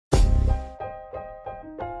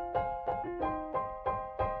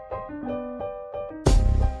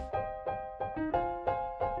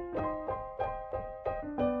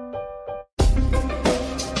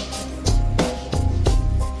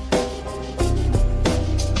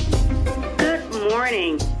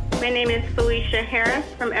My name is Felicia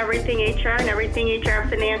from EverythingHR and EverythingHR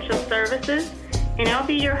Financial Services, and I'll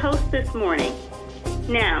be your host this morning.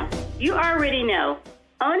 Now, you already know,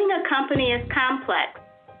 owning a company is complex.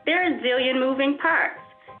 There are a zillion moving parts,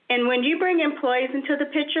 and when you bring employees into the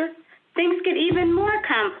picture, things get even more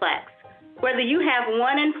complex. Whether you have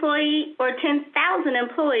one employee or 10,000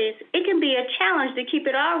 employees, it can be a challenge to keep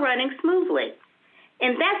it all running smoothly.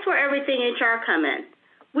 And that's where EverythingHR come in.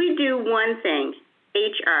 We do one thing,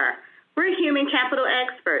 HR. We're human capital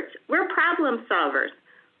experts. We're problem solvers.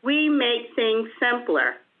 We make things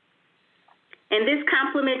simpler. In this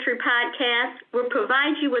complimentary podcast, we'll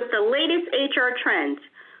provide you with the latest HR trends.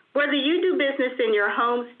 Whether you do business in your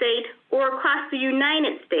home state or across the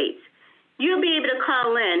United States, you'll be able to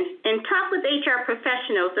call in and talk with HR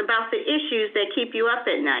professionals about the issues that keep you up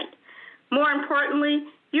at night. More importantly,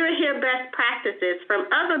 you'll hear best practices from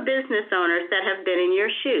other business owners that have been in your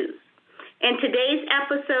shoes. And today's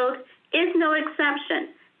episode is no exception.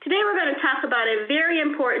 Today we're going to talk about a very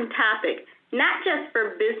important topic, not just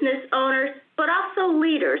for business owners, but also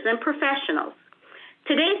leaders and professionals.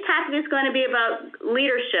 Today's topic is going to be about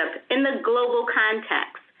leadership in the global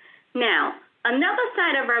context. Now, another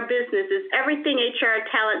side of our business is EverythingHR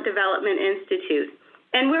Talent Development Institute,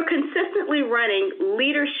 and we're consistently running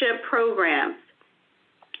leadership programs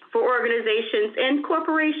for organizations and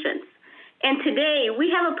corporations. And today, we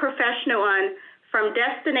have a professional on from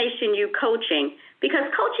Destination U Coaching, because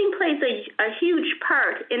coaching plays a huge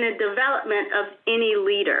part in the development of any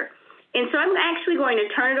leader. And so I'm actually going to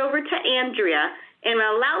turn it over to Andrea and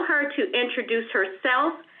allow her to introduce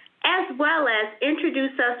herself as well as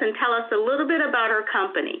introduce us and tell us a little bit about her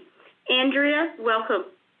company. Andrea, welcome.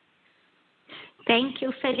 Thank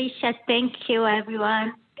you, Felicia. Thank you,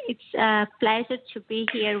 everyone. It's a pleasure to be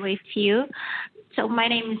here with you. So my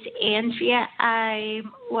name is Andrea. I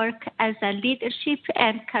work as a leadership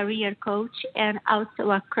and career coach and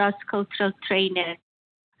also a cross-cultural trainer.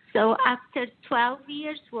 So after 12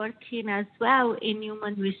 years working as well in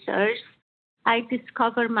human resource, I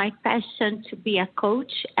discovered my passion to be a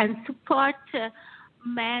coach and support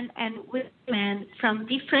men and women from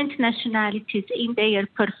different nationalities in their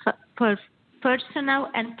personal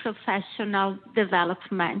and professional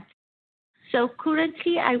development. So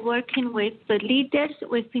currently I'm working with the leaders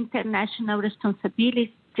with international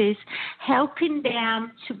responsibilities, helping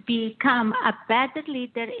them to become a better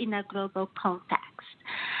leader in a global context.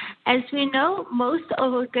 As we know, most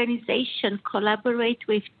organizations collaborate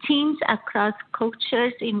with teams across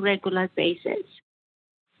cultures in regular basis,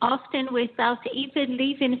 often without even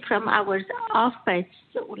leaving from our office,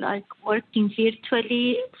 like working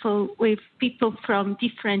virtually with people from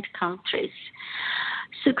different countries.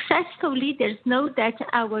 Successful leaders know that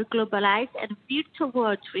our globalized and virtual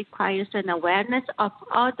world requires an awareness of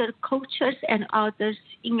other cultures and others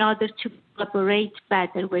in order to collaborate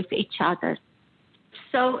better with each other.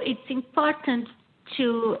 So it's important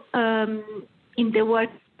to, in the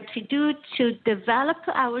work that we do, to develop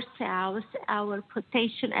ourselves, our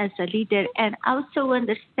potential as a leader, and also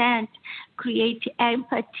understand, create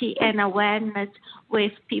empathy and awareness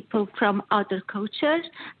with people from other cultures,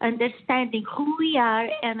 understanding who we are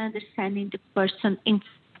and understanding the person in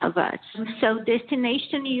front of us. So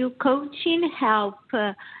Destination U Coaching help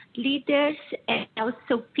leaders and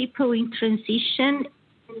also people in transition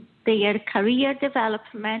their career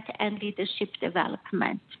development and leadership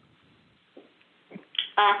development.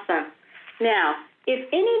 Awesome. Now, if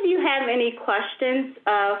any of you have any questions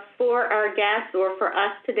for our guests or for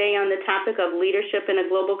us today on the topic of leadership in a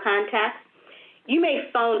global context, you may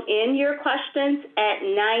phone in your questions at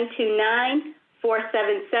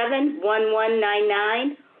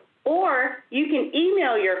 929-477-1199, or you can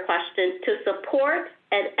email your questions to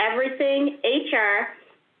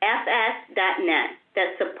support@everythinghrfs.net.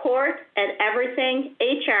 That's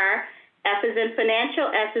support@everythinghr, F as in financial,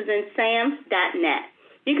 S as in Sam.net.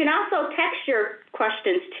 You can also text your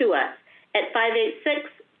questions to us at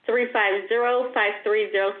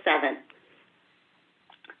 586-350-5307.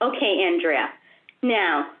 Okay, Andrea.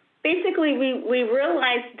 Now, basically, we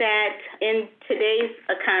realized that in today's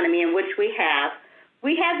economy in which we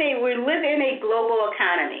live in a global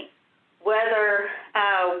economy, whether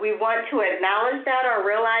we want to acknowledge that or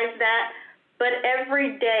realize that, but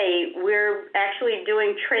every day we're actually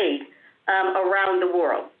doing trade around the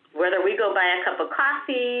world, whether we go buy a cup of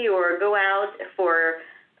coffee or go out for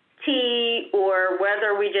tea or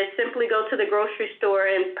whether we just simply go to the grocery store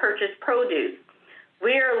and purchase produce.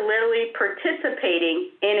 We are literally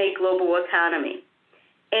participating in a global economy.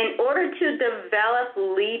 In order to develop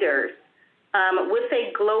leaders with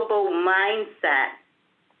a global mindset,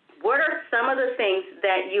 what are some of the things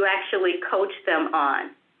that you actually coach them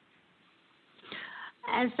on?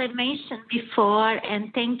 as I mentioned before,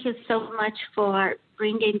 and thank you so much for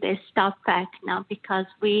bringing this topic now, because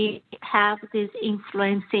we have this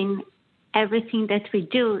influence in everything that we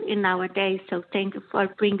do in our day. So thank you for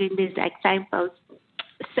bringing these examples.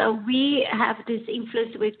 So we have this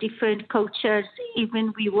influence with different cultures,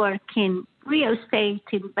 even we work in real estate,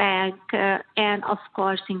 in bank, and of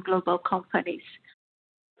course in global companies.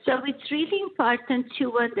 So it's really important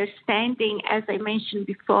to understanding, as I mentioned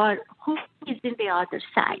before, who is in the other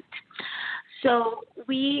side. So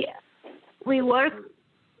we work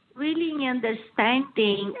really in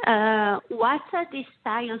understanding what are the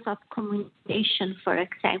styles of communication, for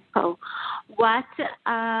example.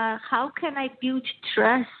 How can I build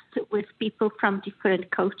trust with people from different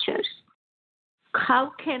cultures?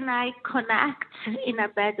 How can I connect in a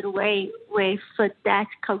better way with that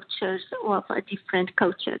cultures or different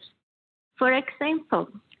cultures? For example,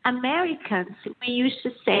 Americans, we used to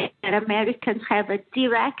say that Americans have a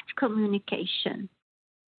direct communication.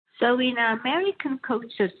 So in American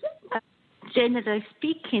cultures, generally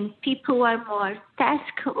speaking, people are more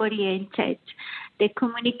task-oriented. The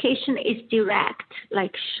communication is direct,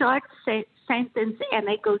 like short sentence, and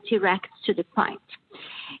I go direct to the point.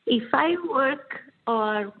 If I work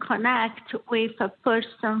or connect with a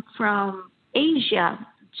person from Asia,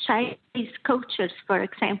 Chinese cultures, for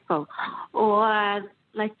example, or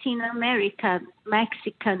Latin America,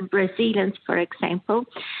 Mexican, Brazilians, for example,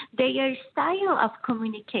 their style of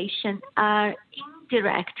communication are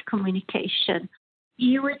indirect communication,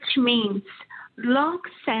 which means long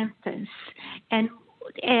sentence, and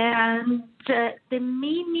the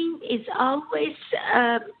meaning is always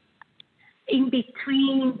in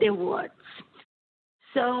between the words.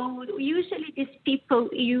 So usually these people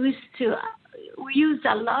use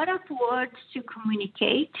a lot of words to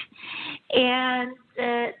communicate, and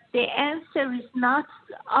the answer is not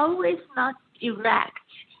always not direct.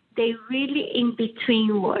 They really in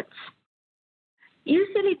between words.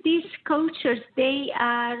 Usually these cultures, they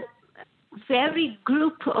are very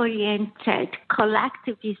group-oriented,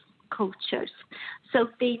 collectivist cultures. So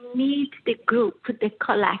they need the group, the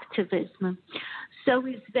collectivism. So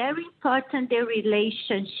it's very important, the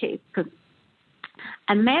relationship.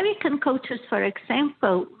 American cultures, for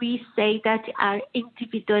example, we say that are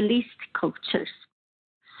individualist cultures.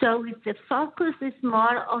 So the focus is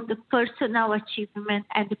more on the personal achievement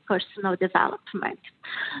and the personal development.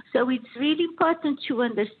 So it's really important to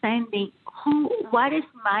understanding what is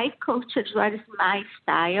my culture, what is my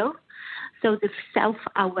style, so the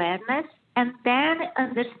self-awareness, and then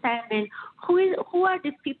understanding who are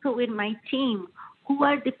the people in my team, who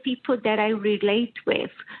are the people that I relate with,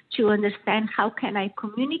 to understand how can I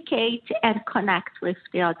communicate and connect with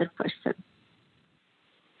the other person.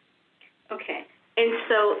 Okay. And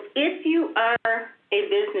so if you are a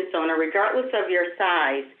business owner, regardless of your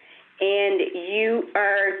size, and you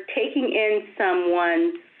are taking in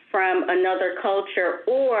someone from another culture,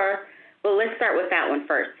 let's start with that one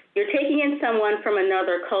first. You're taking in someone from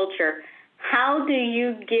another culture. How do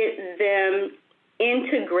you get them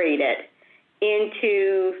integrated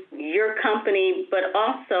into your company, but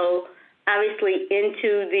also obviously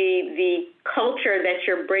into the culture that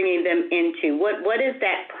you're bringing them into? What is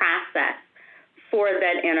that process for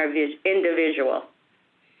that individual?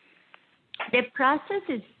 The process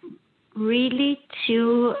is really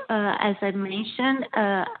to, as I mentioned,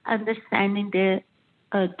 understanding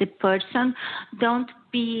the person. Don't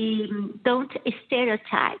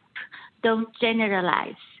stereotype. Don't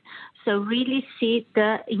generalize. So really see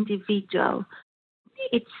the individual.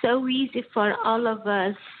 It's so easy for all of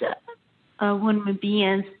us human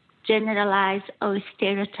beings generalize or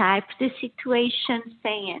stereotype the situation,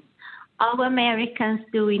 saying all Americans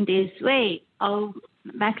do in this way, all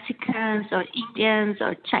Mexicans or Indians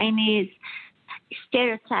or Chinese,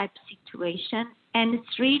 stereotype situation, and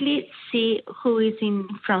it's really see who is in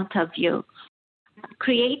front of you.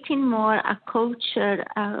 Creating more a culture,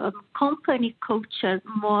 a company culture,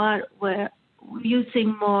 more where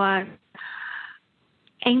using more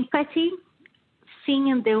empathy,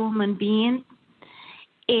 seeing the human being,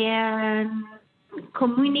 and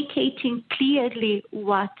communicating clearly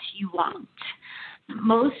what you want.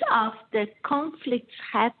 Most of the conflicts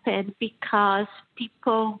happen because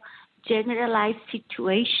people generalize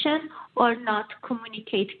situation or not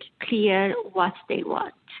communicate clear what they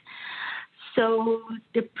want. So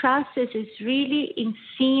the process is really in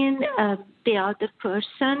seeing the other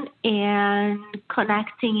person and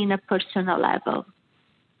connecting in a personal level.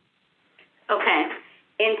 Okay.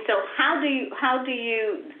 And so how do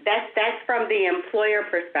you that's from the employer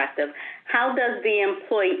perspective. How does the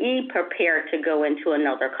employee prepare to go into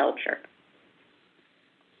another culture?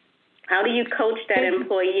 How do you coach that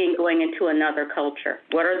employee in going into another culture?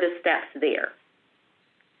 What are the steps there?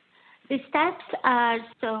 The steps are,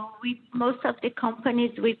 most of the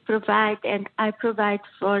companies we provide, and I provide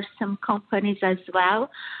for some companies as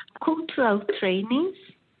well, cultural trainings.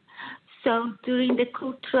 So during the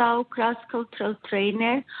cross-cultural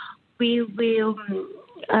trainer, we will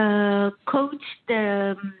coach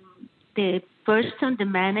the person, the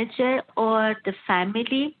manager, or the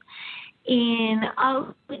family in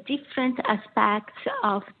all the different aspects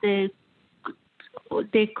of the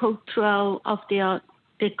cultural of the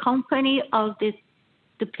company, of the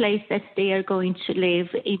place that they are going to live,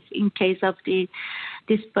 if in case of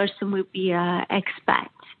this person will be an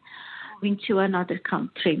expat into another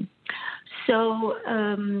country. So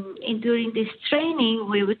during this training,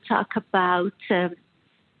 we would talk about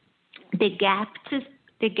the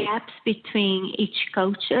gaps between each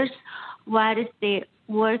cultures. What is the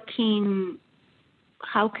working?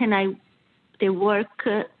 How can the work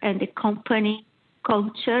and the company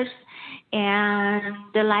cultures and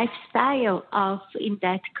the lifestyle in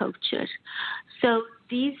that culture. So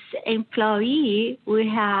this employee will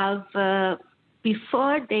have,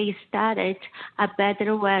 before they started, a better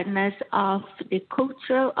awareness of the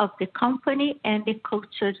culture of the company and the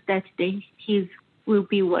culture that he will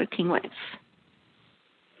be working with.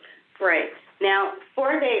 Right. Now,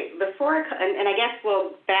 and I guess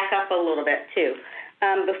we'll back up a little bit too.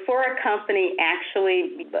 Before a company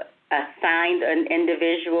actually assigned an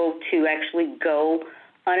individual to actually go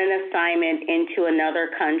on an assignment into another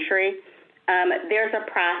country, there's a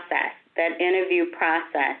process, that interview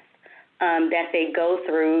process that they go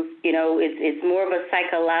through. You know, it's more of a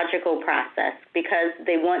psychological process because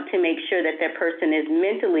they want to make sure that that person is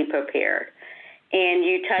mentally prepared. And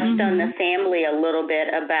you touched on the family a little bit,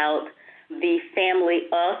 about the family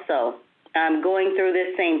also going through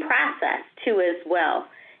this same process too as well,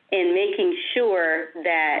 and making sure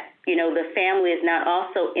that, you know, the family is not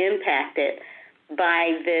also impacted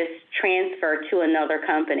by this transfer to another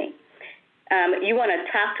company. You want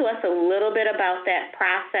to talk to us a little bit about that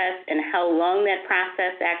process and how long that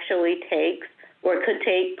process actually takes, or could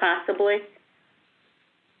take possibly?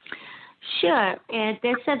 Sure, and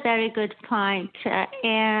that's a very good point.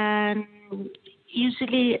 And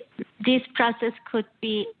usually this process could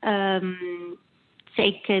be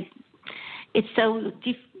taken. It's so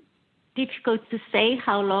difficult to say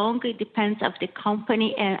how long. It depends of the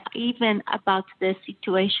company and even about the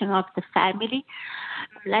situation of the family.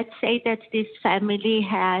 Let's say that this family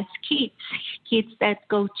has kids that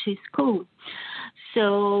go to school.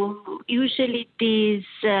 So usually this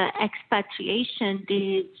expatriation,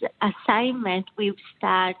 this assignment will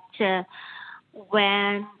start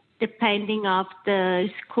when, depending of the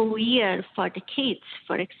school year for the kids.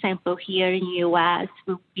 For example, here in the U.S.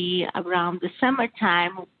 will be around the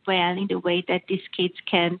summertime, when in the way that these kids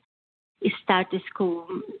can start the school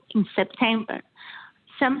in September.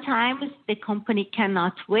 Sometimes the company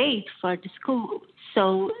cannot wait for the school,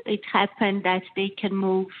 so it happens that they can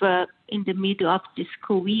move in the middle of the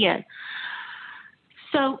school year.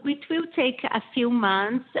 So it will take a few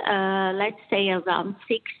months, let's say around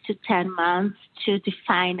 6 to 10 months, to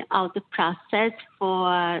define all the process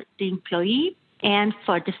for the employee and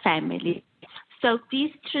for the family. So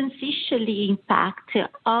this transitionally impacts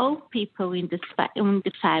all people in the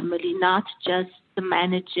family, not just the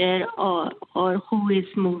manager or who is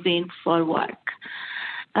moving for work.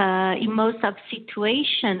 In most of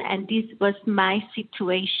situations, and this was my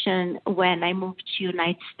situation when I moved to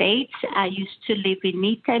United States. I used to live in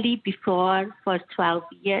Italy before for 12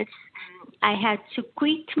 years. I had to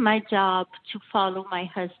quit my job to follow my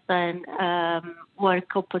husband's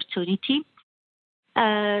work opportunity.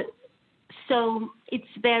 So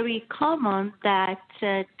it's very common that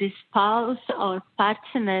the spouse or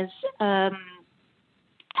partners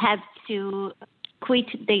have to quit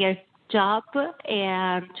their job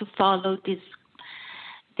and to follow this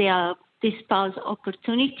spouse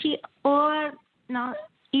opportunity, or not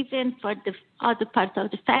even for the other part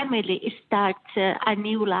of the family, start a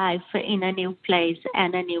new life in a new place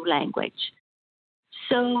and a new language.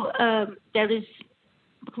 So there is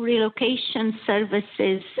relocation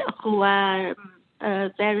services who are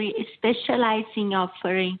very specialized in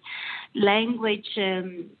offering language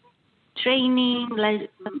training,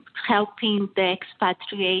 helping the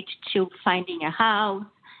expatriate to finding a house,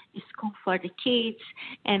 a school for the kids,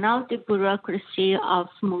 and all the bureaucracy of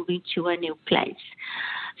moving to a new place.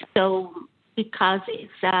 So because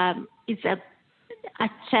it's a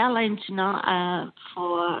challenge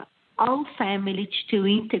for all families to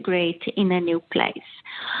integrate in a new place.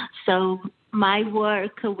 So my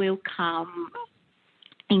work will come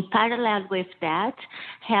in parallel with that,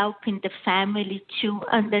 helping the family to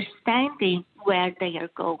understanding where they are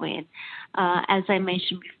going. As I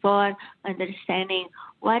mentioned before, understanding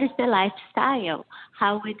what is the lifestyle,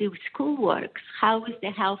 how is the school works, how is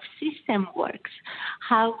the health system works,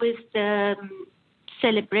 how is the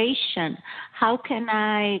celebration, how can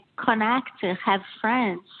I connect, have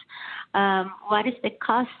friends, what is the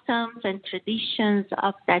customs and traditions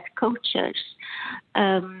of that cultures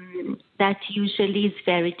that usually is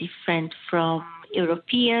very different from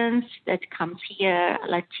Europeans that comes here,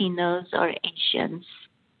 Latinos or Asians.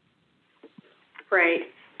 Right.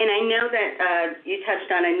 And I know that you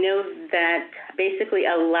touched on, I know that basically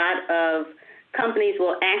a lot of companies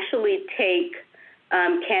will actually take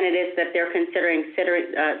candidates that they're considering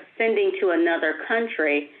sending to another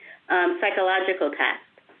country, psychological tests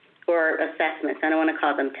or assessments. I don't want to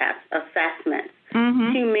call them tests, assessments,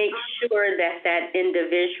 to make sure that that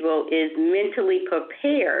individual is mentally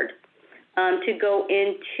prepared to go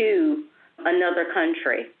into another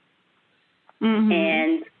country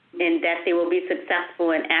and that they will be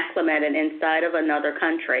successful and acclimated inside of another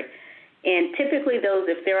country. And typically those,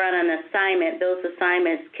 if they're on an assignment, those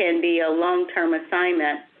assignments can be a long-term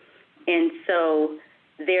assignment. And so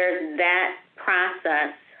there's that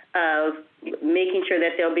process of making sure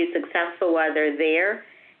that they'll be successful while they're there.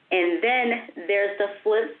 And then there's the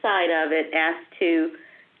flip side of it as to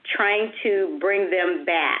trying to bring them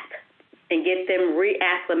back and get them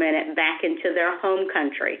reacclimated back into their home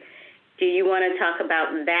country. Do you want to talk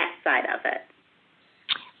about that side of it?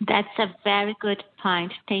 That's a very good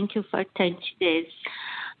point. Thank you for touching this.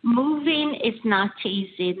 Moving is not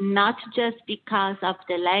easy, not just because of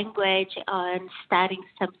the language and starting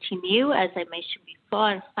something new, as I mentioned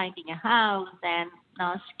before, finding a house and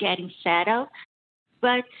not getting settled.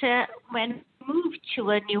 But when you move to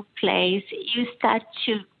a new place, you start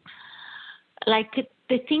to, like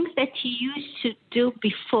the things that you used to do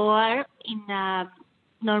before in a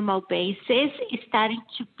normal basis is starting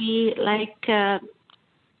to be like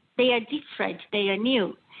they are different, they are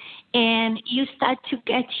new. And you start to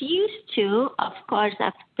get used to, of course,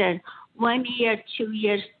 after 1 year, 2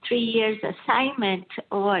 years, 3 years assignment,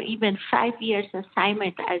 or even 5 years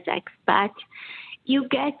assignment as expat, you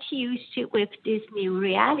get used to with this new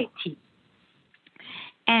reality.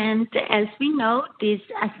 And as we know, these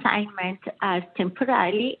assignments are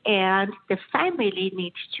temporary and the family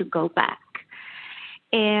needs to go back.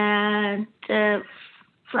 And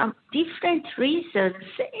from different reasons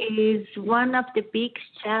is one of the big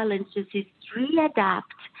challenges is readapt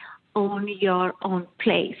on your own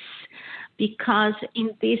place. Because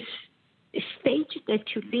in this stage that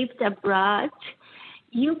you lived abroad,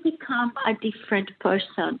 you become a different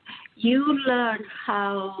person. You learn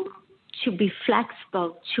how to be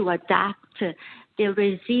flexible, to adapt, the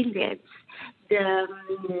resilience,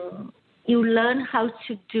 you learn how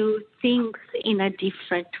to do things in a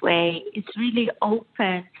different way. It's really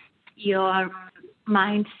open your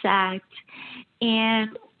mindset. And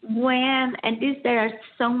there are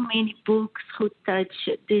so many books who touch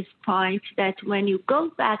this point that when you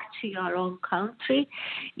go back to your own country,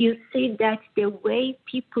 you see that the way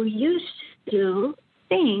people used to do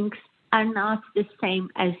things are not the same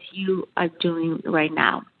as you are doing right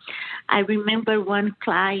now. I remember one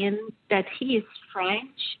client that he is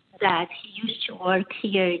French, that he used to work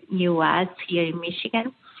here in U.S., here in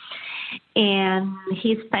Michigan. And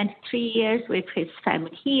he spent 3 years with his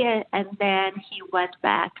family here, and then he went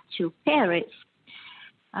back to Paris,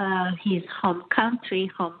 his home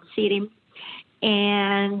country, home city.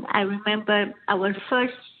 And I remember our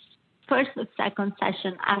first or second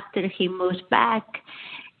session after he moved back,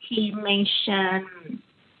 he mentioned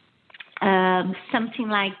something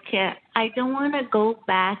like, I don't want to go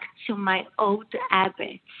back to my old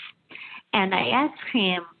habits. And I asked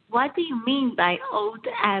him, what do you mean by old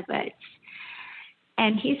habits?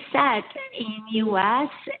 And he said, in U.S.,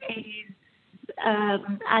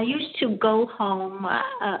 I used to go home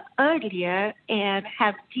earlier and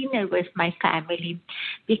have dinner with my family,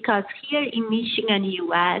 because here in Michigan,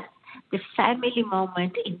 U.S., the family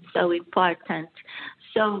moment is so important.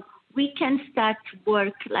 So we can start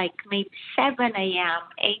work like maybe 7 a.m.,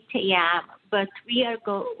 8 a.m., but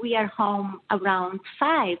we are home around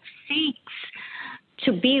 5, 6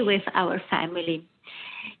 to be with our family.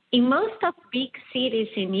 In most of big cities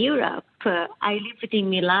in Europe, I lived in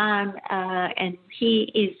Milan and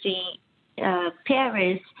he is in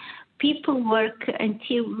Paris, people work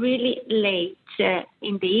until really late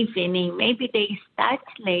in the evening. Maybe they start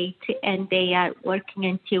late and they are working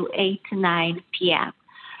until 8, 9 p.m.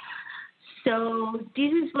 So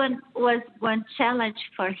this was one challenge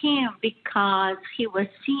for him because he was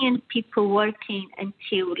seeing people working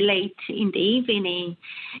until late in the evening,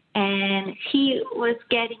 and he was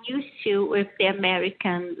getting used to with the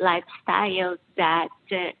American lifestyle that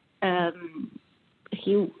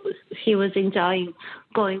he was enjoying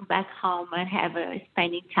going back home and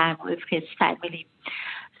spending time with his family.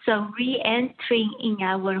 So re-entering in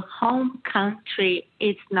our home country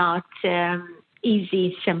is not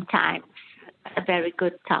easy sometimes. A very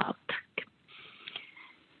good topic.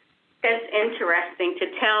 That's interesting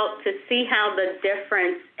to see how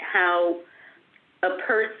a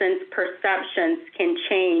person's perceptions can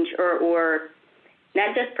change, or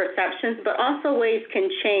not just perceptions, but also ways can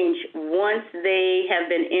change once they have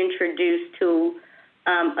been introduced to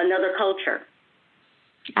another culture.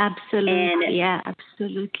 Absolutely,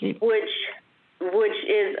 absolutely. Which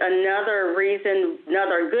is another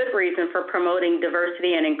good reason for promoting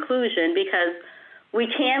diversity and inclusion, because we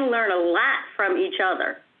can learn a lot from each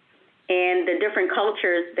other and the different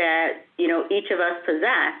cultures that, each of us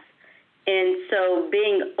possess. And so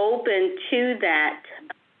being open to that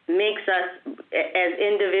makes us as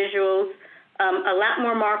individuals a lot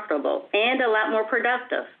more marketable and a lot more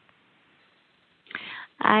productive.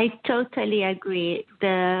 I totally agree.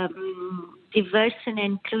 The diversity and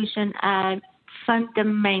inclusion are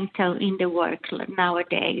fundamental in the work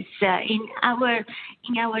nowadays. In our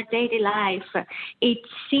daily life, it's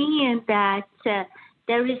seen that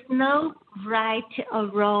there is no right or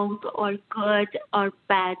wrong or good or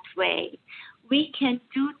bad way. We can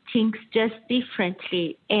do things just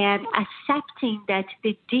differently, and accepting that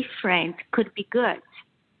the different could be good.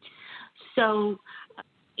 So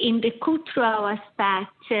in the cultural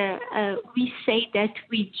aspect, we say that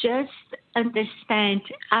we just understand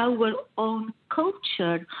our own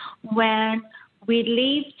culture when we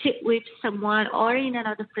lived with someone or in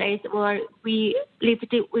another place, or we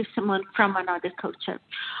lived with someone from another culture.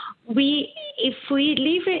 If we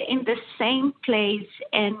live in the same place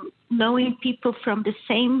and knowing people from the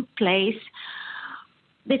same place,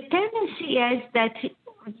 the tendency is that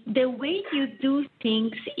the way you do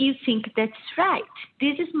things, you think that's right.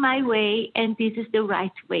 This is my way, and this is the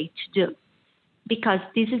right way to do, because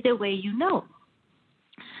this is the way you know.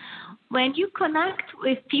 When you connect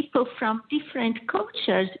with people from different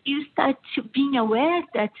cultures, you start to being aware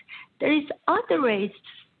that there is other ways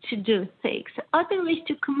to do things, other ways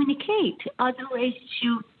to communicate, other ways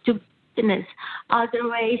to do business, other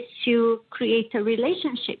ways to create a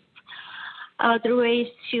relationship, other ways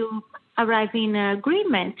to arrive in an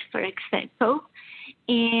agreement, for example,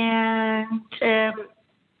 and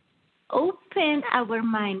open our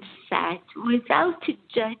mindset without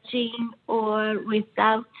judging or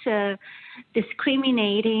without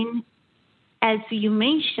discriminating, as you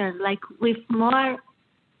mentioned, like with more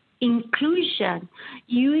inclusion,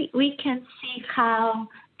 we can see how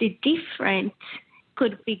the different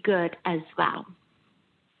could be good as well.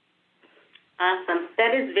 Awesome.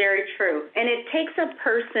 That is very true. And it takes a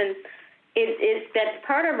person, that's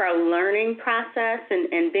part of our learning process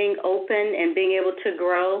and being open and being able to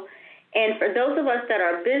grow. And for those of us that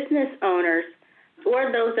are business owners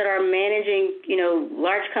or those that are managing,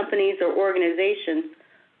 large companies or organizations,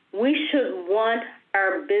 we should want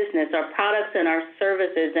our business, our products and our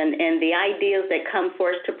services and the ideas that come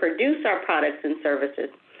for us to produce our products and services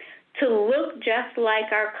to look just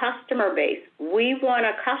like our customer base. We want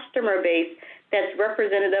a customer base that's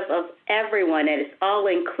representative of everyone and it's all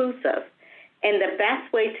inclusive. And the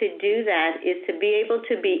best way to do that is to be able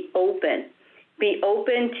to be open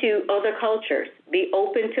to other cultures, be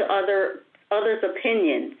open to others'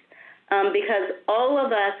 opinions, because all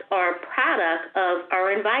of us are a product of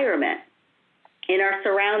our environment and our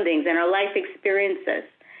surroundings and our life experiences.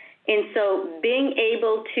 And so being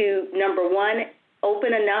able to, number one,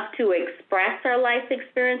 open enough to express our life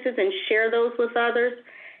experiences and share those with others,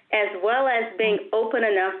 as well as being open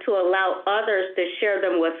enough to allow others to share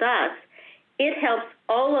them with us, it helps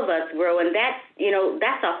all of us grow. And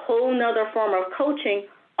that's a whole nother form of coaching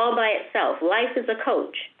all by itself. Life is a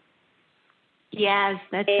coach. Yes,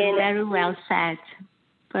 that's very well said.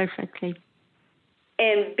 Perfectly.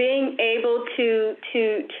 And being able to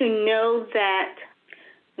know that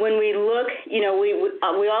when we look,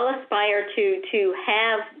 we all aspire to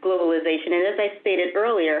have globalization. And as I stated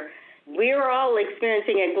earlier, we are all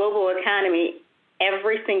experiencing a global economy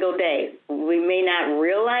every single day. We may not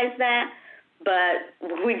realize that,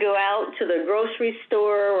 but we go out to the grocery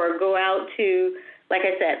store or go out to, like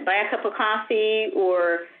I said, buy a cup of coffee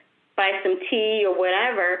or buy some tea or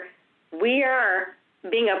whatever. We are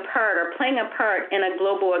being a part or playing a part in a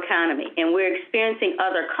global economy, and we're experiencing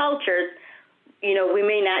other cultures we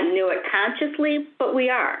may not know it consciously, but we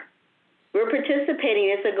are. We're participating.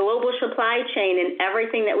 It's a global supply chain in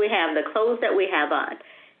everything that we have, the clothes that we have on.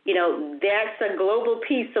 That's a global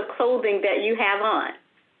piece of clothing that you have on.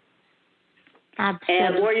 Absolutely.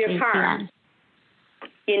 And or your car.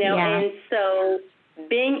 And so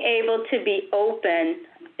being able to be open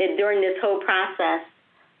during this whole process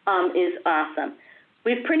is awesome.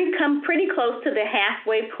 We've come pretty close to the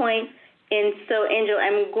halfway point. And so, Angel,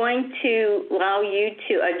 I'm going to allow you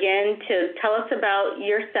to tell us about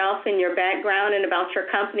yourself and your background and about your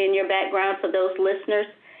company and your background for those listeners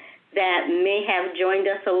that may have joined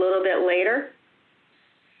us a little bit later.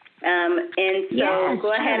 And so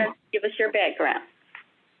go ahead and give us your background.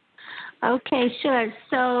 Okay, sure.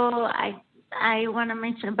 So I want to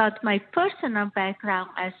mention about my personal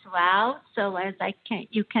background as well. So as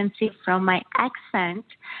you can see from my accent,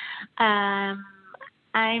 I'm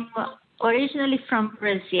originally from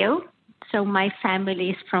Brazil. So my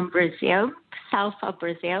family is from Brazil, south of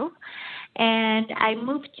Brazil. And I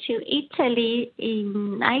moved to Italy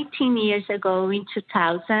 19 years ago in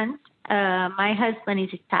 2000. My husband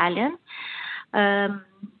is Italian.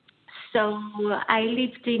 So I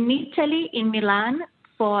lived in Italy, in Milan,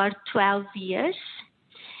 for 12 years.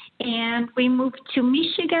 And we moved to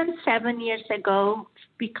Michigan 7 years ago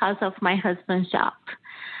because of my husband's job.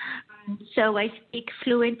 So I speak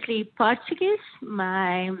fluently Portuguese,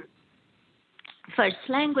 my first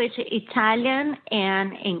language, Italian,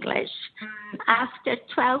 and English. After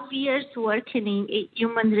 12 years working in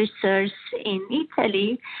human resource in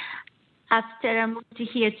Italy, after I moved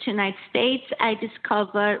here to United States, I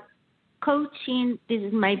discovered coaching. This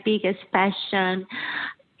is my biggest passion.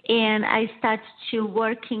 And I started to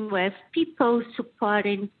working with people,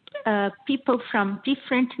 supporting people from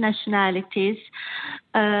different nationalities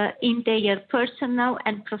in their personal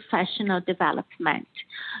and professional development.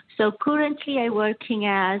 So currently I'm working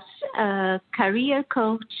as a career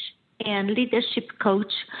coach and leadership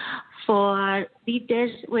coach for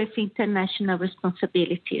leaders with international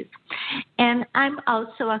responsibilities. And I'm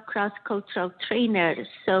also a cross-cultural trainer,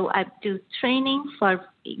 so I do training for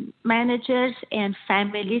managers and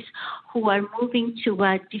families who are moving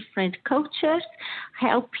to different cultures,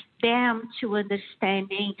 help them to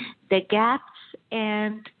understanding the gaps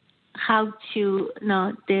and how to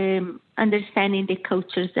understanding the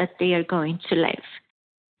cultures that they are going to live.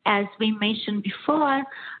 As we mentioned before,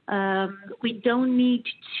 we don't need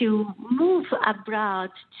to move abroad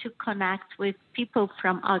to connect with people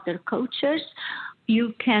from other cultures.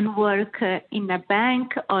 You can work in a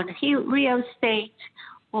bank, on real estate,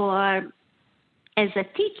 or as a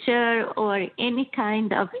teacher, or any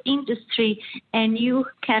kind of industry, and you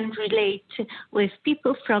can relate with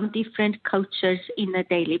people from different cultures in a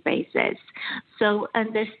daily basis. So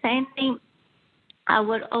understanding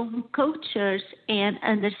our own cultures and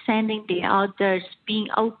understanding the others, being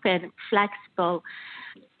open, flexible,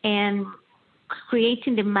 and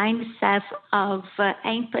creating the mindset of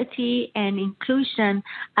empathy and inclusion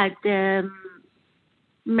are the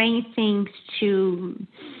main things to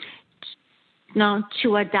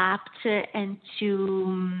adapt and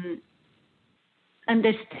to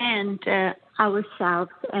understand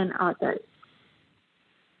ourselves and others.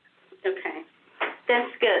 Okay,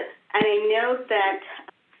 that's good. And I know that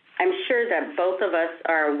I'm sure that both of us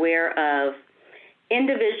are aware of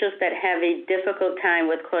individuals that have a difficult time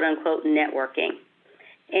with quote-unquote networking.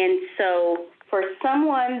 And so for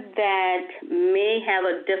someone that may have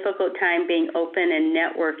a difficult time being open and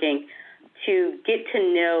networking to get to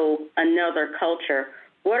know another culture,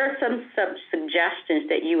 what are some suggestions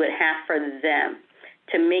that you would have for them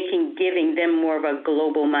to giving them more of a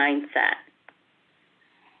global mindset?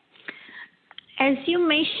 As you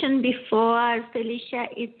mentioned before, Felicia,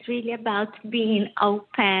 it's really about being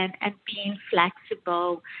open and being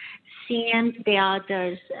flexible, seeing the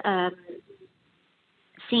others,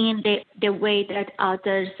 seeing the way that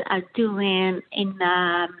others are doing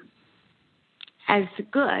as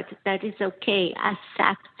good. That is okay.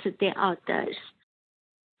 Accept the others.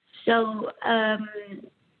 So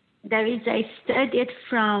there is a study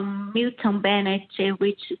from Milton Bennett,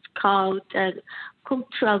 which is called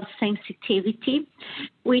cultural sensitivity,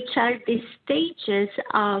 which are the stages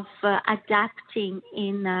of adapting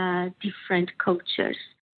in different cultures.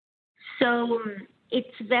 So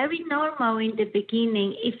it's very normal in the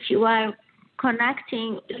beginning if you are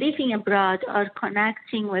living abroad or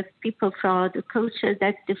connecting with people from other cultures,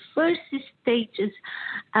 that the first stages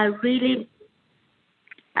are really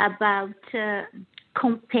about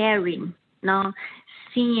comparing,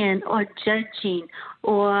 seeing or judging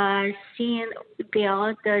or seeing the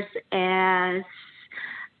others as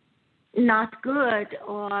not good,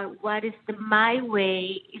 or what is the my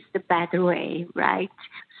way is the better way, right?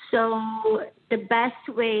 So the best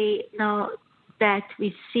way that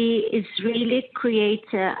we see is really create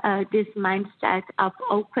this mindset of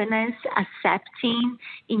openness, accepting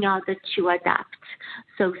in order to adapt.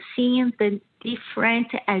 So seeing the different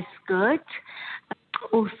as good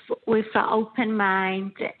with an open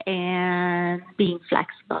mind and being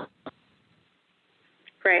flexible.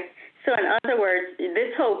 Right. So in other words,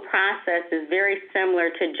 this whole process is very similar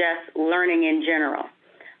to just learning in general.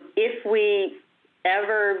 If we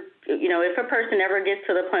ever, if a person ever gets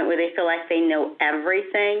to the point where they feel like they know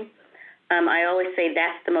everything, I always say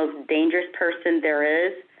that's the most dangerous person there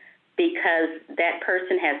is, because that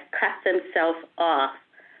person has cut themselves off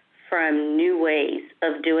from new ways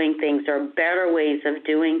of doing things or better ways of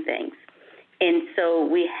doing things. And so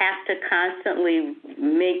we have to constantly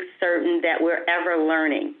make certain that we're ever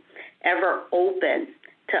learning, ever open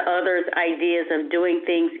to others' ideas of doing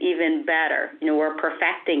things even better. We're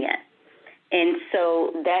perfecting it. And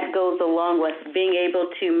so that goes along with being able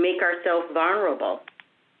to make ourselves vulnerable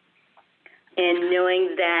and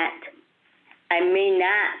knowing that I may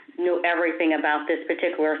not know everything about this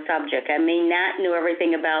particular subject. I may not know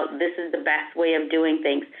everything about this is the best way of doing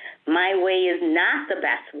things. My way is not the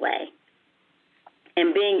best way.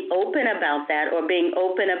 And being open about that, or being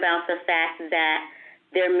open about the fact that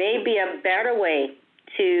there may be a better way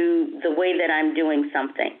to the way that I'm doing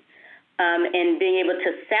something. And being able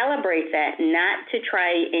to celebrate that, not to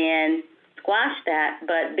try and squash that,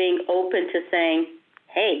 but being open to saying,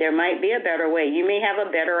 hey, there might be a better way. You may have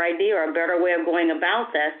a better idea or a better way of going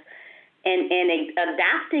about this, and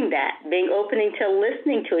adapting that, being open to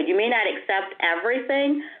listening to it. You may not accept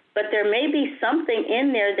everything, but there may be something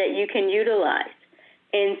in there that you can utilize.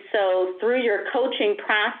 And so through your coaching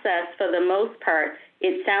process, for the most part,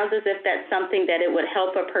 it sounds as if that's something that it would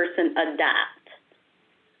help a person adapt.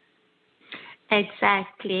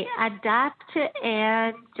 Exactly. Adapt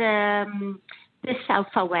and the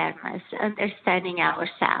self-awareness, understanding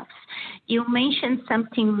ourselves. You mentioned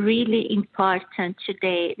something really important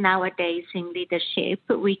nowadays in leadership,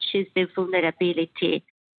 which is the vulnerability.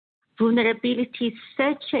 Vulnerability is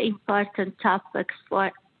such an important topic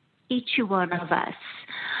for each one of us.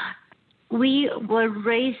 We were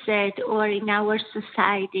raised, or in our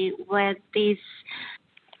society, with this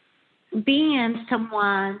being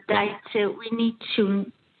someone that we need to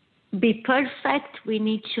be perfect, we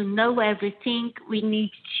need to know everything, we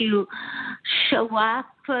need to show up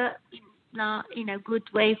in a good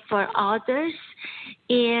way for others.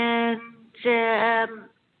 And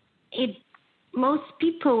most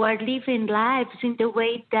people are living lives in the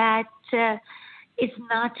way that is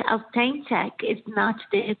not authentic, is not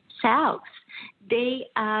themselves. They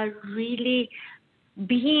are really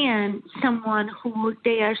being someone who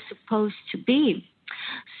they are supposed to be.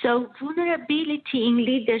 So vulnerability in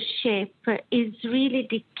leadership is really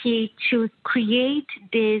the key to create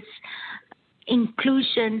this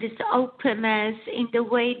inclusion, this openness in the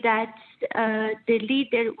way that the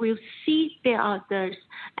leader will see the others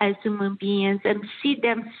as human beings and see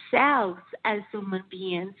themselves as human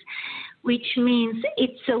beings, which means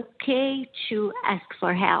it's okay to ask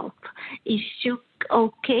for help. It's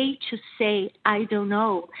okay to say, I don't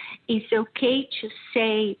know. It's okay to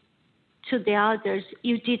say to the others,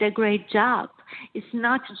 you did a great job. It's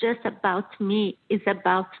not just about me, it's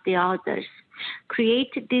about the others.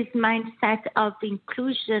 Create this mindset of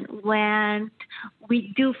inclusion when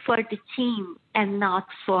we do for the team and not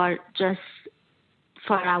for just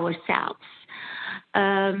for ourselves.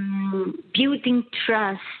 Building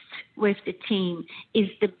trust with the team is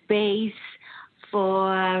the base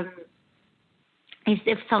is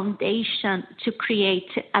the foundation to create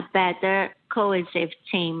a better cohesive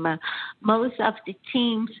team. Most of the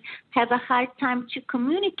teams have a hard time to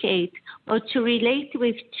communicate or to relate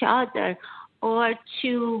with each other or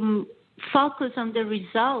to focus on the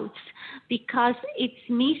results because it's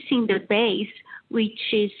missing the base, which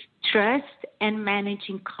is trust and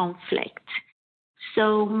managing conflict.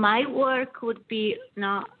 So my work would be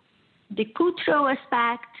the cultural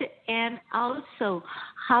aspect and also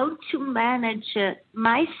how to manage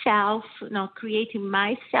myself, creating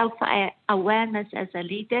my self-awareness as a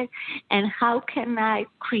leader, and how can I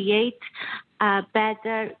create a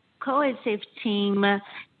better cohesive team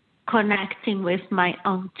connecting with my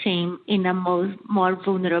own team in a more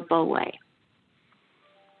vulnerable way.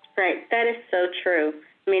 Right, that is so true.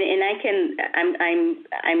 I mean, and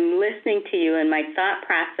I'm listening to you, and my thought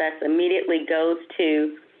process immediately goes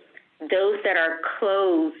to those that are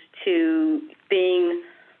closed to being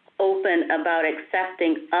open about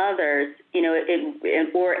accepting others,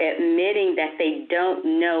 or admitting that they don't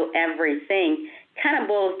know everything, kind of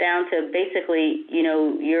boils down to basically,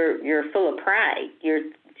 you're full of pride.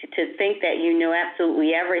 To think that you know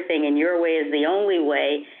absolutely everything and your way is the only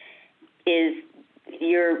way is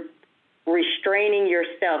you're restraining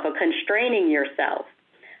yourself or constraining yourself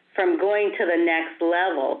from going to the next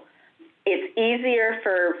level. It's easier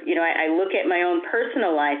for, I look at my own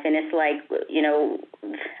personal life and it's like,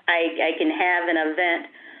 I can have an event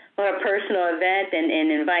or a personal event and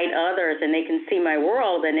invite others and they can see my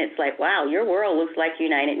world and it's like, wow, your world looks like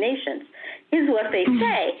United Nations, is what they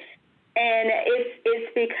say. And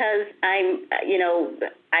it's because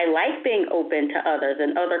I like being open to others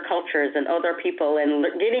and other cultures and other people and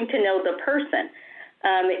getting to know the person.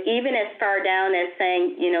 Even as far down as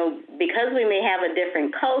saying, because we may have a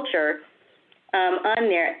different culture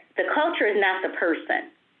on there, the culture is not the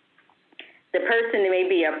person. The person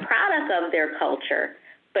may be a product of their culture,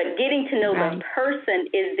 but getting to know the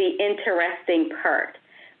person is the interesting part.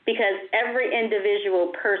 Because every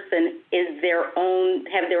individual person have their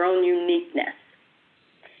own uniqueness.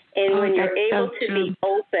 And when you're able to be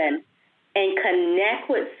open and connect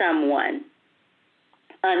with someone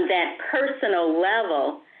on that personal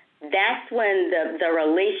level, that's when the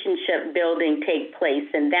relationship building takes place.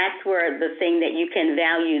 And that's where the thing that you can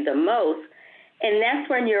value the most. And that's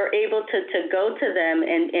when you're able to go to them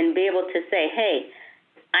and be able to say, hey,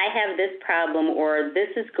 I have this problem or this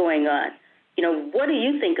is going on. What do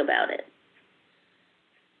you think about it?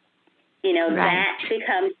 That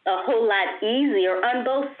becomes a whole lot easier on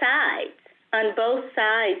both sides. On both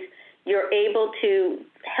sides, you're able to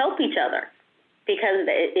help each other because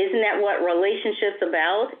isn't that what relationships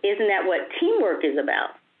about? Isn't that what teamwork is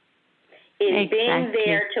about? Is being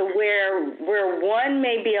there to where one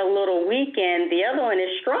may be a little weak and the other one is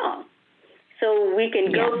strong. So we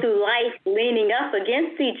can go through life leaning up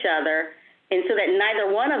against each other and so that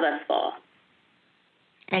neither one of us fall.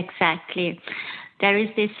 Exactly. There is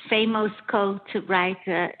this famous quote by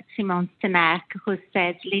Simon Sinek who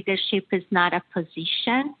says leadership is not a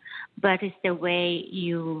position, but it's the way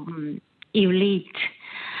you lead.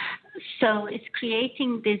 So it's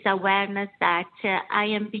creating this awareness that I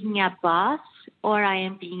am being a boss or I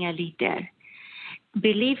am being a leader.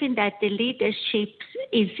 Believing that the leadership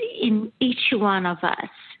is in each one of us.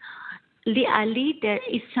 A leader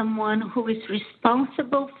is someone who is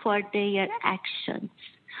responsible for their actions,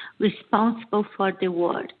 responsible for the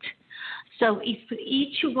word. So if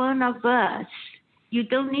each one of us, you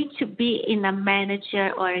don't need to be in a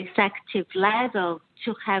manager or executive level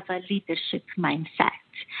to have a leadership mindset.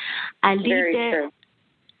 A leader,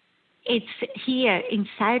 it's here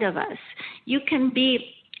inside of us. You can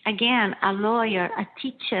be, again, a lawyer, a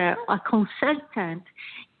teacher, a consultant,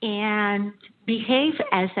 and behave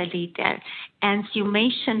as a leader. As you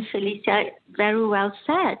mentioned, Felicia, very well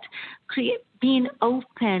said, being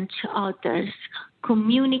open to others,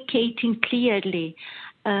 communicating clearly,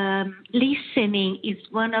 listening is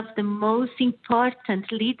one of the most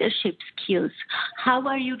important leadership skills. How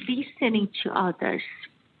are you listening to others?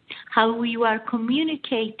 How you are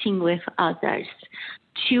communicating with others?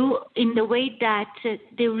 In the way that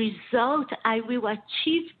the result, I will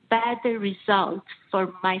achieve better results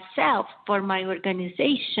for myself, for my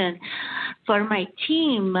organization, for my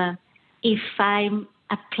team, if I'm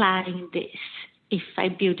applying this, if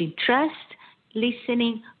I'm building trust,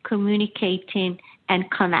 listening, communicating, and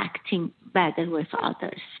connecting better with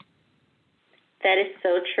others. That is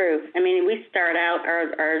so true. I mean, we start out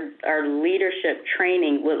our leadership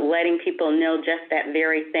training with letting people know just that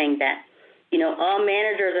very thing, that all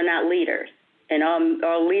managers are not leaders, and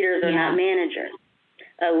all leaders are not managers.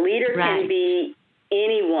 A leader can be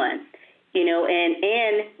anyone,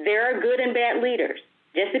 and there are good and bad leaders.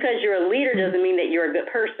 Just because you're a leader doesn't mean that you're a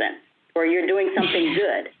good person or you're doing something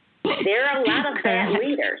good. There are a lot of bad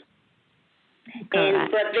leaders.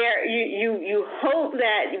 But there, you hope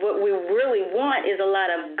that what we really want is a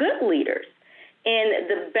lot of good leaders. And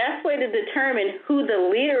the best way to determine who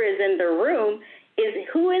the leader is in the room is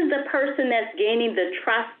who is the person that's gaining the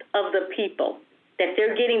trust of the people, that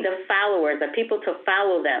they're getting the followers, the people to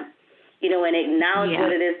follow them, and acknowledge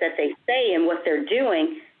what it is that they say and what they're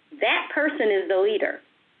doing. That person is the leader.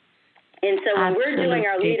 And so when we're doing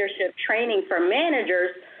our leadership training for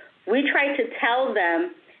managers, we try to tell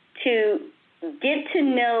them to get to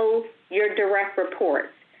know your direct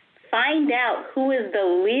reports. Find out who is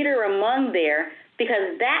the leader among there,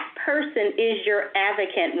 because that person is your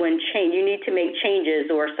advocate when you need to make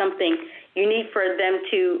changes or something. You need for them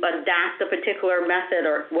to adopt a particular method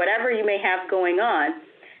or whatever you may have going on.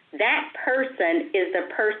 that person is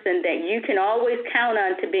the person that you can always count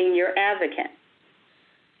on to being your advocate.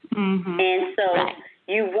 Mm-hmm. And so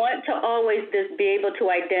you want to always just be able to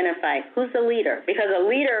identify who's the leader, because a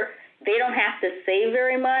leader, they don't have to say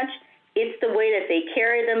very much. It's the way that they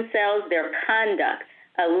carry themselves, their conduct.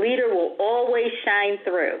 A leader will always shine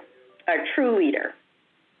through, a true leader.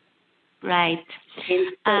 Right.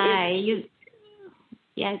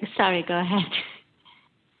 Sorry, go ahead.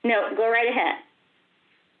 No, go right ahead.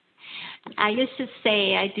 I used to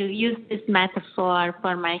say, I do use this metaphor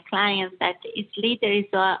for my clients, that its leader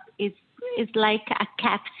is like a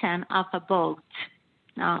captain of a boat.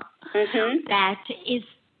 No, that is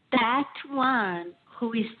that one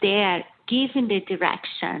who is there giving the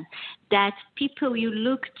direction, that people will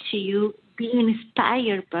look to you, be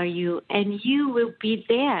inspired by you, and you will be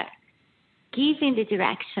there giving the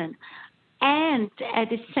direction. And at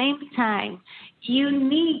the same time, you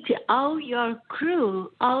need all your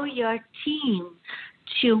crew, all your team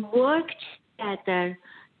to work together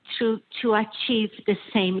to achieve the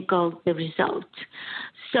same goal, the result.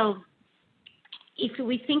 So if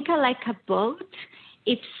we think like a boat,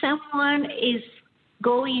 if someone is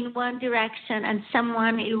going in one direction and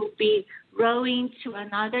someone will be rowing to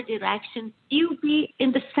another direction, you'll be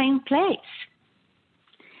in the same place.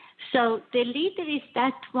 So the leader is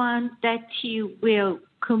that one that you will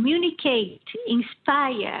communicate,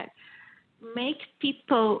 inspire, make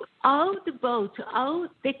people, all the boat, all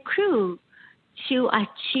the crew, to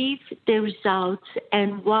achieve the results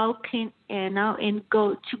and walk in, and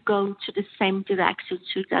go to the same direction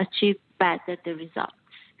to achieve better the results.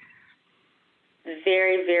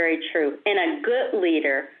 Very, very true. And a good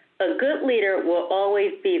leader will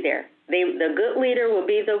always be there. The good leader will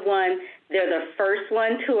be the one, they're the first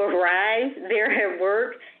one to arrive there at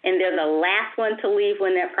work, and they're the last one to leave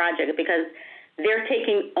when that project, because they're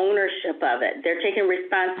taking ownership of it. They're taking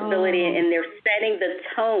responsibility, and they're setting the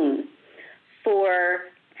tone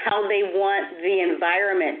for how they want the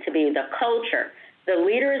environment to be, the culture. The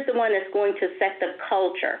leader is the one that's going to set the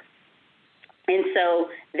culture. And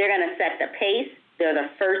so they're going to set the pace. They're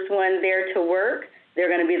the first one there to work. They're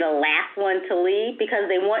going to be the last one to leave, because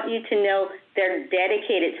they want you to know they're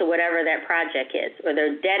dedicated to whatever that project is, or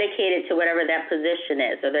they're dedicated to whatever that position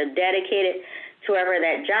is, or they're dedicated to whatever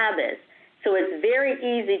that job is. So it's very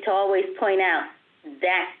easy to always point out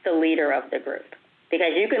that's the leader of the group,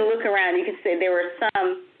 because you can look around. You can say there were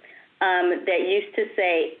some that used to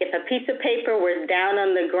say, if a piece of paper was down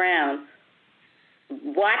on the ground,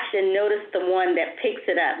 watch and notice the one that picks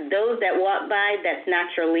it up. Those that walk by, that's not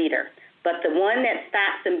your leader. But the one that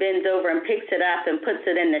stops and bends over and picks it up and puts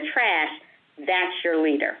it in the trash, that's your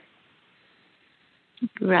leader.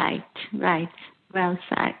 Right. Well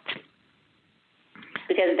said.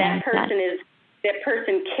 Because that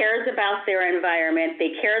person cares about their environment,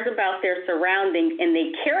 they cares about their surroundings, and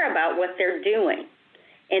they care about what they're doing.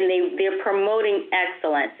 And they're promoting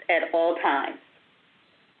excellence at all times.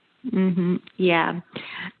 Mm-hmm. Yeah.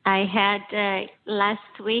 I had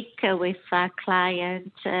last week with a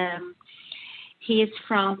client. He is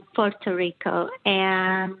from Puerto Rico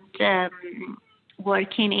and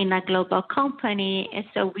working in a global company. And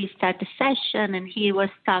so we started the session, and he was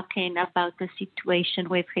talking about the situation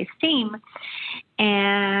with his team.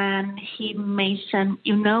 And he mentioned,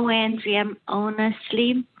 Andrea,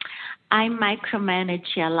 honestly, I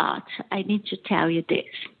micromanage a lot. I need to tell you this.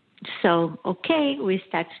 So, okay, we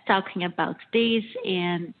started talking about this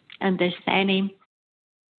and understanding.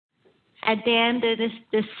 At the end of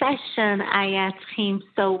the session, I asked him,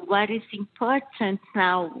 so what is important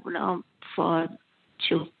now,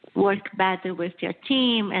 to work better with your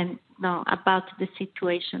team, and about the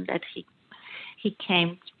situation that he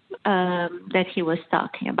came, that he was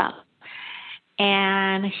talking about.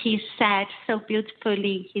 And he said so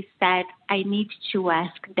beautifully, he said, I need to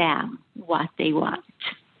ask them what they want.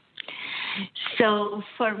 So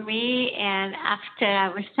for me, and after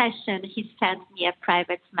our session, he sent me a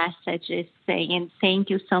private message saying, thank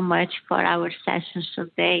you so much for our session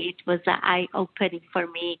today. It was eye-opening for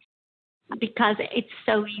me, because it's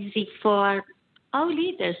so easy for all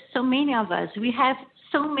leaders, so many of us. We have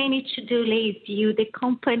so many to-do lists. The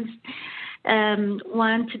companies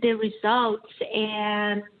want the results,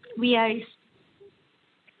 and we are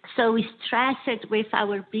so stressed with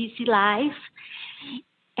our busy life.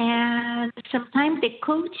 And sometimes the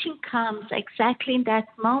coaching comes exactly in that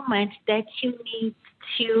moment that you need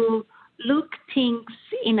to look things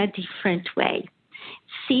in a different way,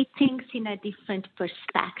 see things in a different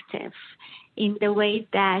perspective, in the way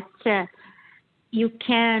that you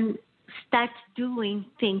can start doing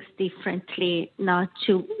things differently, not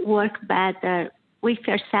to work better with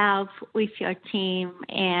yourself, with your team,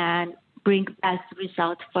 and bring best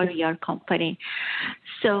results for your company.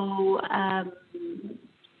 So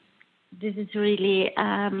this is really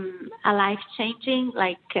a life-changing,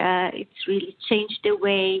 it's really changed the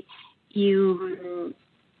way you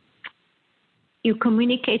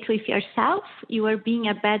communicate with yourself. You are being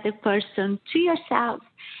a better person to yourself,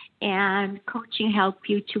 and coaching help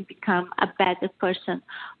you to become a better person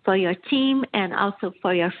for your team and also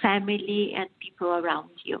for your family and people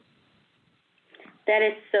around you. That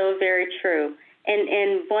is so very true.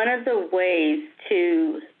 And one of the ways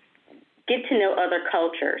to get to know other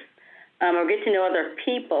cultures or get to know other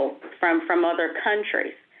people from other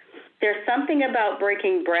countries, there's something about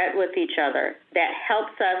breaking bread with each other that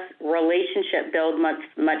helps us relationship build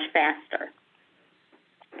much faster.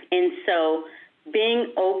 And so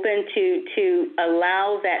being open to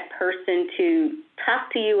allow that person to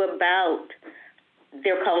talk to you about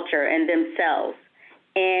their culture and themselves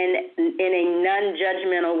and in a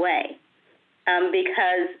non-judgmental way.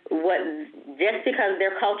 Just because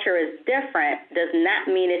their culture is different does not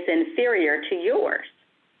mean it's inferior to yours.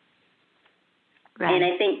 Right. And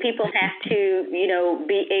I think people have to,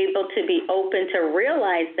 be able to be open to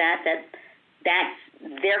realize that's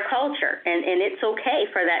their culture, and it's okay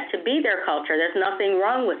for that to be their culture. There's nothing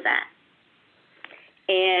wrong with that.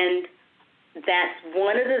 And that's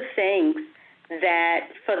one of the things that,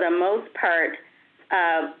 for the most part,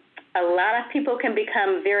 a lot of people can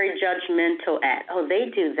become very judgmental at. Oh, they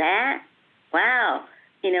do that? Wow.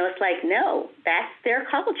 It's like, no, that's their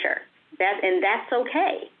culture. And that's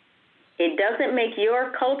okay. It doesn't make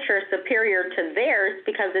your culture superior to theirs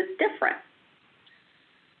because it's different.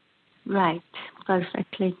 Right.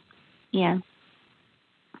 Perfectly. Yeah.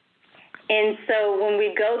 And so when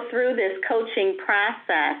we go through this coaching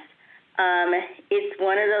process, it's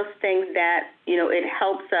one of those things that, it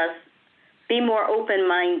helps us be more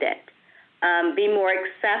open-minded, be more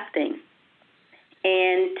accepting,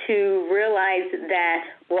 and to realize that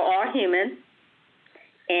we're all human,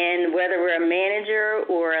 and whether we're a manager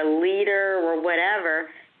or a leader or whatever,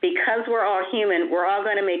 because we're all human, we're all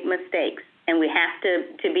going to make mistakes, and we have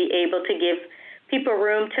to be able to give people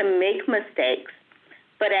room to make mistakes.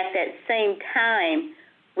 But at that same time,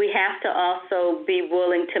 we have to also be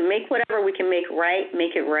willing to make whatever we can make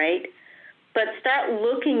it right, but start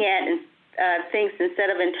looking at things instead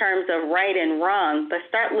of in terms of right and wrong, but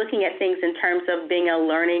start looking at things in terms of being a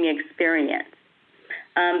learning experience.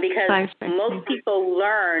 Because most people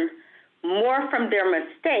learn more from their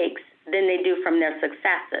mistakes than they do from their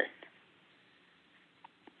successes.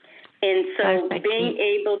 And so being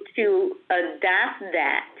able to adopt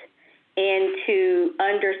that and to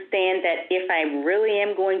understand that if I really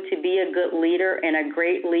am going to be a good leader and a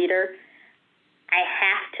great leader, I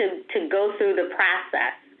have to go through the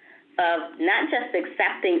process of not just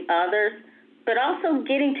accepting others, but also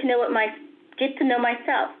getting to know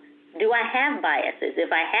myself. Do I have biases?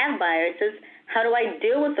 If I have biases, how do I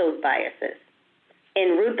deal with those biases?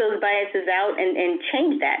 And root those biases out and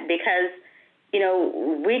change that, because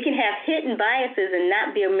we can have hidden biases and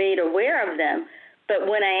not be made aware of them. But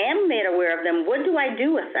when I am made aware of them, what do I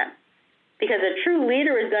do with them? Because a true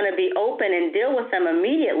leader is going to be open and deal with them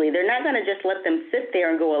immediately. They're not going to just let them sit there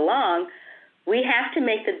and go along. We have to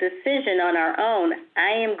make the decision on our own.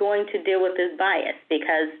 I am going to deal with this bias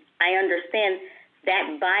because I understand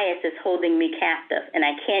that bias is holding me captive, and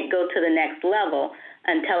I can't go to the next level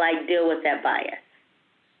until I deal with that bias,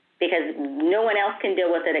 because no one else can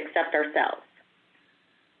deal with it except ourselves.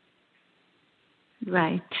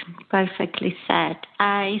 Right. Perfectly said.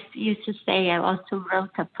 I used to say, I also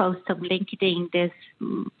wrote a post on LinkedIn this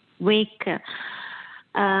week,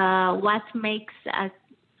 what makes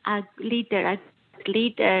a leader,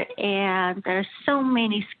 and there are so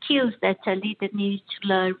many skills that a leader needs to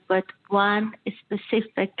learn, but one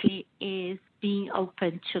specifically is being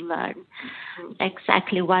open to learn.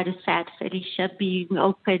 Exactly what you said, Felicia, being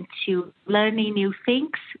open to learning new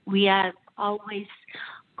things. We are always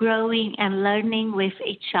growing and learning with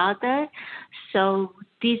each other. So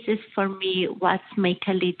this is, for me, what makes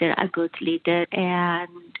a leader a good leader, and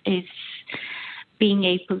is being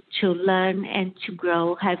able to learn and to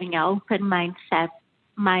grow, having an open mindset,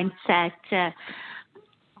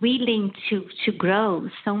 willing to grow.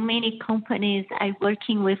 So many companies I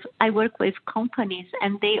work with companies,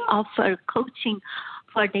 and they offer coaching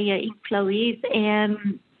for their employees,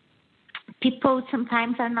 and people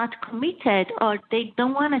sometimes are not committed or they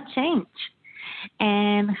don't want to change.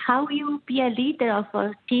 And how you be a leader of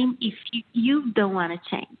a team if you don't want to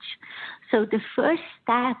change? So the first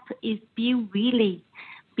step is be willing,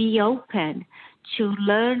 be open to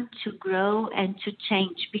learn, to grow, and to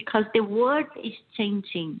change, because the world is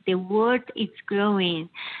changing. The world is growing.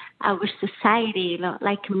 Our society,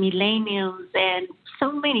 like millennials and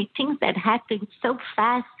so many things that happen so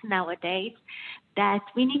fast nowadays, that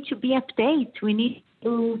we need to be updated. We need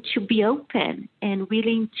to be open and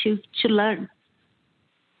willing to learn.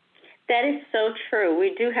 That is so true.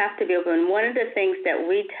 We do have to be open. One of the things that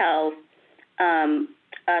we tell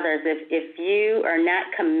others, if you are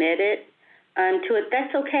not committed to it,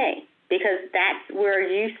 that's okay, because that's where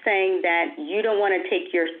you saying that you don't want to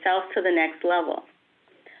take yourself to the next level.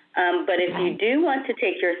 But if you do want to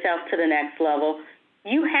take yourself to the next level,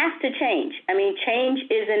 you have to change. I mean, change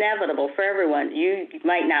is inevitable for everyone. You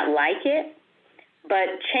might not like it,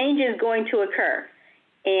 but change is going to occur.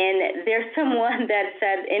 And there's someone that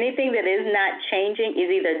says anything that is not changing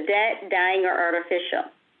is either dead, dying, or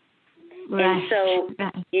artificial. Right. And so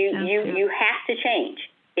you have to change.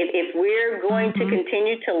 If we're going to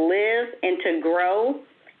continue to live and to grow,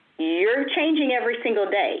 you're changing every single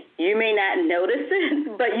day. You may not notice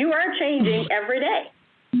it, but you are changing every day.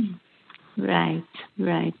 Right.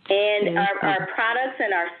 And our products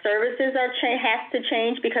and our services have to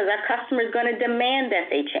change, because our customer is going to demand that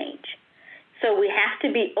they change. So we have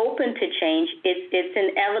to be open to change. It's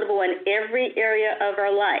inevitable in every area of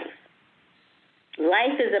our life.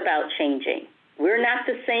 Life is about changing. We're not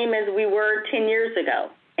the same as we were 10 years ago,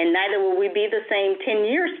 and neither will we be the same 10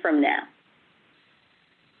 years from now.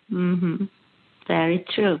 Very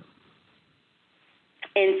true.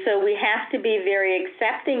 And so we have to be very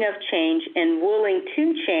accepting of change and willing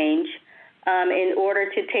to change in order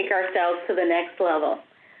to take ourselves to the next level.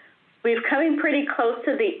 We've coming pretty close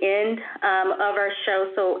to the end of our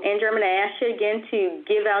show, so Andrea, I'm going to ask you again to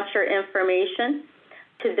give out your information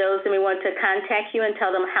to those that may want to contact you, and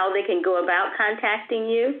tell them how they can go about contacting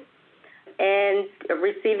you and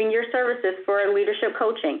receiving your services for leadership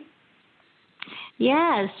coaching.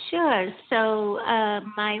 Yes, sure. So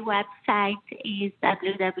my website is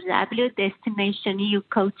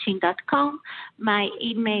www.destinationyoucoaching.com. My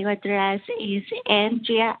email address is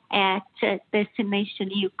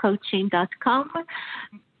andrea@destinationyoucoaching.com.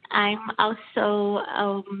 I'm also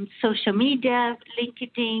on social media,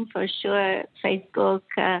 LinkedIn for sure, Facebook,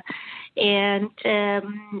 and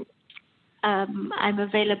I'm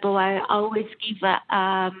available. I always give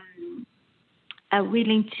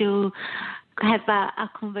willing to have a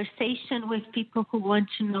conversation with people who want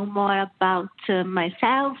to know more about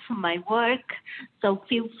myself, my work. So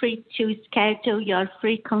feel free to schedule your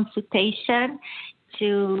free consultation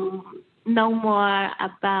to know more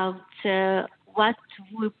about what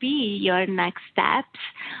will be your next steps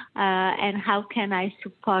and how can I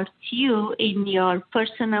support you in your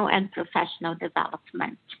personal and professional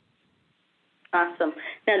development. Awesome.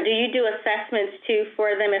 Now, do you do assessments too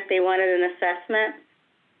for them if they wanted an assessment?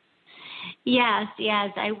 Yes,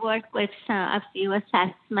 I work with a few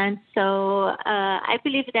assessments. So I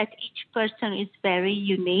believe that each person is very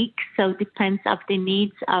unique. So depends on the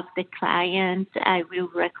needs of the client. I will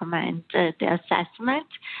recommend the assessment.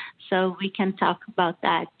 So we can talk about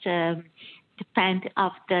that. Depend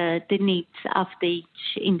of the needs of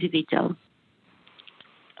each individual.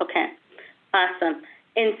 Okay, awesome.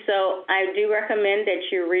 And so I do recommend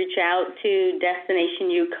that you reach out to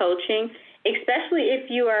Destination You Coaching, especially if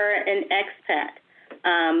you are an expat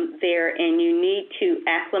there and you need to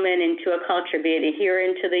acclimate into a culture, be it here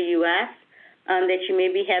into the U.S., that you may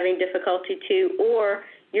be having difficulty to, or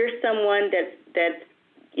you're someone that's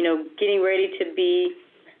getting ready to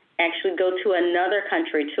actually go to another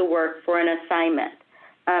country to work for an assignment.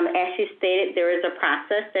 As you stated, there is a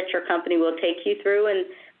process that your company will take you through, and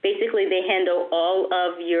basically they handle all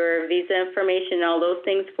of your visa information, all those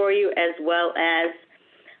things for you, as well as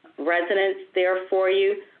residence there for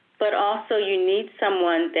you. But also you need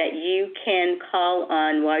someone that you can call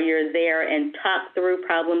on while you're there and talk through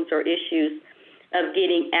problems or issues of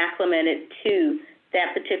getting acclimated to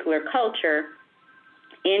that particular culture.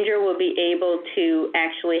 Andrea will be able to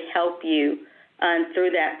actually help you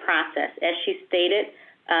through that process. As she stated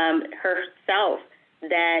herself,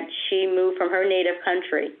 that she moved from her native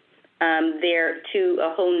country there to a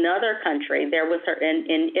whole nother country. There was her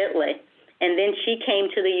in Italy, and then she came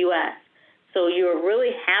to the U.S. So you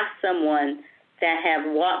really have someone that have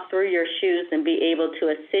walked through your shoes and be able to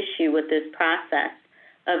assist you with this process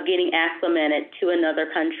of getting acclimated to another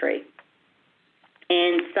country.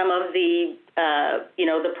 And some of the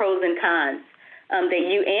the pros and cons that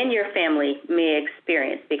you and your family may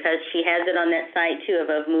experience, because she has it on that side too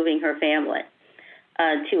of moving her family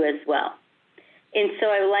too as well. And so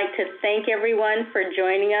I would like to thank everyone for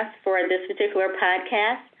joining us for this particular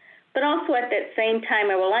podcast. But also at that same time,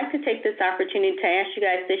 I would like to take this opportunity to ask you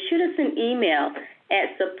guys to shoot us an email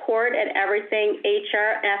at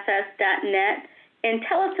support@everythinghrfs.net and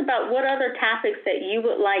tell us about what other topics that you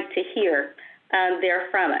would like to hear there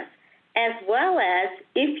from us. As well as,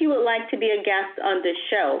 if you would like to be a guest on the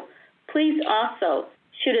show, please also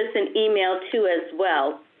shoot us an email too as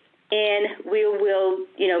well. And we will,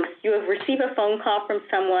 you will receive a phone call from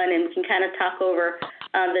someone and we can kind of talk over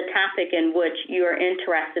the topic in which you are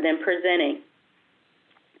interested in presenting.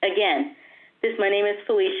 Again, my name is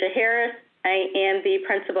Felicia Harris. I am the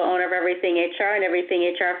principal owner of Everything HR and Everything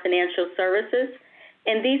HR Financial Services.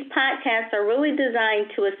 And these podcasts are really designed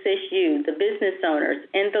to assist you, the business owners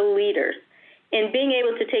and the leaders, in being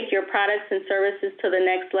able to take your products and services to the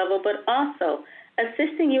next level, but also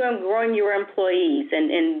assisting you in growing your employees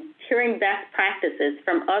and hearing best practices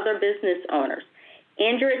from other business owners.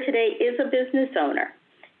 Andrea today is a business owner.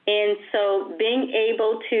 And so being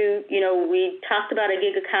able to, we talked about a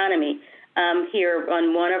gig economy here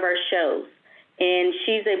on one of our shows. And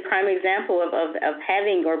she's a prime example of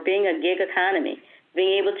having or being a gig economy,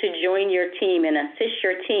 being able to join your team and assist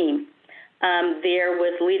your team there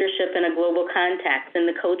with leadership in a global context and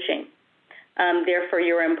the coaching there for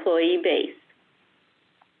your employee base.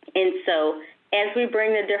 And so as we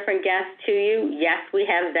bring the different guests to you, yes, we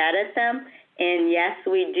have vetted them. And yes,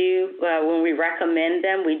 we do, when we recommend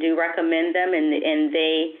them, we do recommend them, and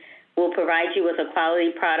they will provide you with a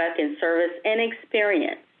quality product and service and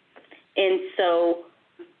experience. And so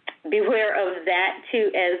beware of that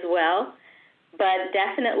too as well. But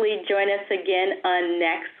definitely join us again on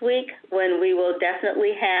next week when we will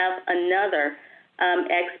definitely have another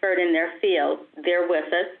expert in their field there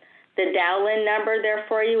with us. The dial-in number there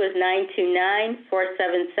for you is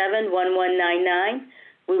 929-477-1199.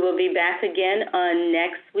 We will be back again on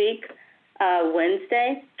next week,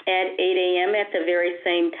 Wednesday at 8 a.m. at the very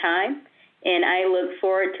same time. And I look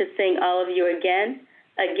forward to seeing all of you again.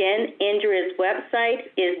 Again, Andrea's website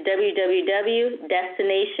is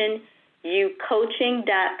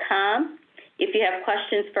www.destinationucoaching.com. If you have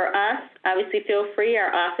questions for us, obviously feel free.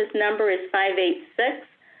 Our office number is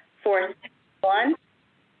 586-461-1400.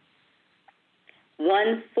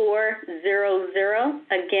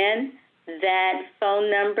 Again, that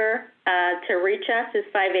phone number to reach us is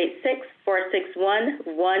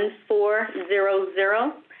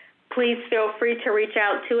 586-461-1400. Please feel free to reach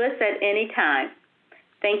out to us at any time.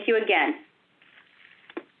 Thank you again.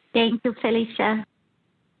 Thank you, Felicia.